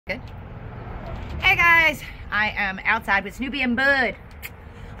Good. Hey guys, I am outside with Snoopy and Bud.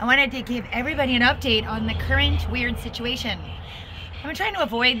 I wanted to give everybody an update on the current weird situation. I've been trying to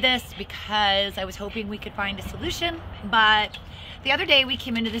avoid this because I was hoping we could find a solution, but the other day we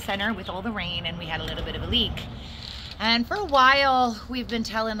came into the center with all the rain and we had a little bit of a leak. And for a while, we've been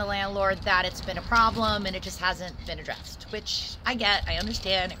telling the landlord that it's been a problem and it just hasn't been addressed, which I get, I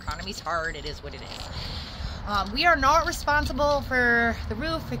understand, economy's hard, it is what it is. We are not responsible for the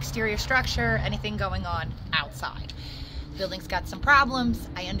roof, exterior structure, anything going on outside. The building's got some problems.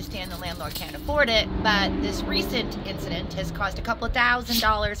 I understand the landlord can't afford it, but this recent incident has caused a couple of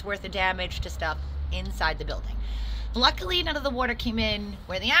 $1,000s worth of damage to stuff inside the building. Luckily, none of the water came in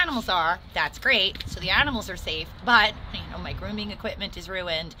where the animals are. That's great, so the animals are safe, but my grooming equipment is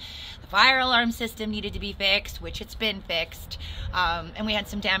ruined. The fire alarm system needed to be fixed, which it's been fixed, and we had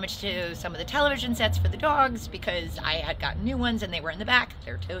some damage to some of the television sets for the dogs because I had gotten new ones and they were in the back.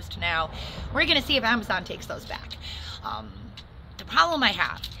 They're toast now. We're gonna see if Amazon takes those back. The problem I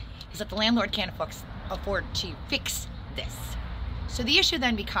have is that the landlord can't afford to fix this. So the issue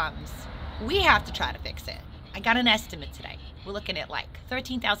then becomes, we have to try to fix it. I got an estimate today. We're looking at like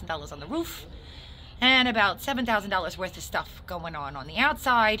 $13,000 on the roof and about $7,000 worth of stuff going on the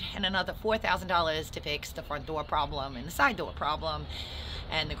outside, and another $4,000 to fix the front door problem and the side door problem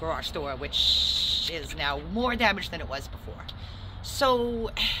and the garage door, which is now more damaged than it was before.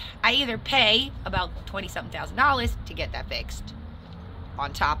 So I either pay about $20-something thousand to get that fixed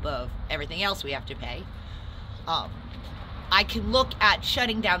on top of everything else we have to pay. I can look at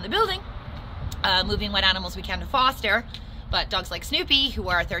shutting down the building, moving what animals we can to foster, but dogs like Snoopy, who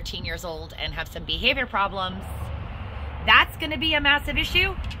are 13 years old and have some behavior problems, that's gonna be a massive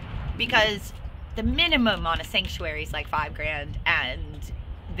issue because the minimum on a sanctuary is like $5,000 and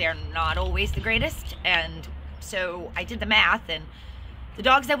they're not always the greatest. And so I did the math, and the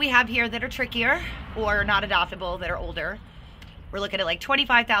dogs that we have here that are trickier or not adoptable, that are older, we're looking at like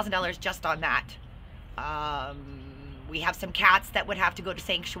 $25,000 just on that. We have some cats that would have to go to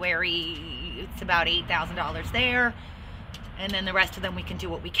sanctuary. It's about $8,000 there. And then the rest of them we can do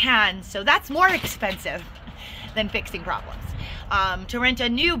what we can. So that's more expensive than fixing problems. To rent a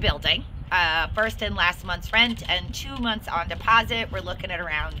new building, first and last month's rent and 2 months on deposit, we're looking at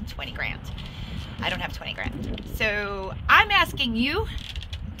around 20 grand. I don't have 20 grand. So I'm asking you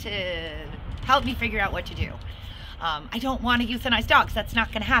to help me figure out what to do. I don't want to euthanize dogs. That's not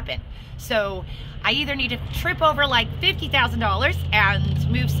going to happen. So I either need to trip over like $50,000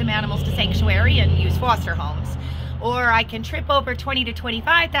 and move some animals to sanctuary and use foster homes, or I can trip over $20,000 to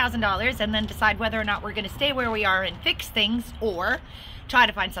 $25,000 and then decide whether or not we're going to stay where we are and fix things, or try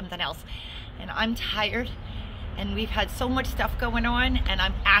to find something else. And I'm tired, and we've had so much stuff going on, and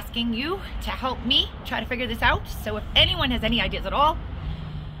I'm asking you to help me try to figure this out. So if anyone has any ideas at all,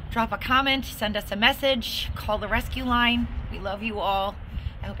 drop a comment, send us a message, call the rescue line. We love you all.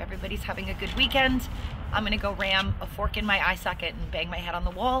 I hope everybody's having a good weekend. I'm gonna go ram a fork in my eye socket and bang my head on the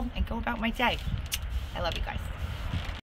wall and go about my day. I love you guys.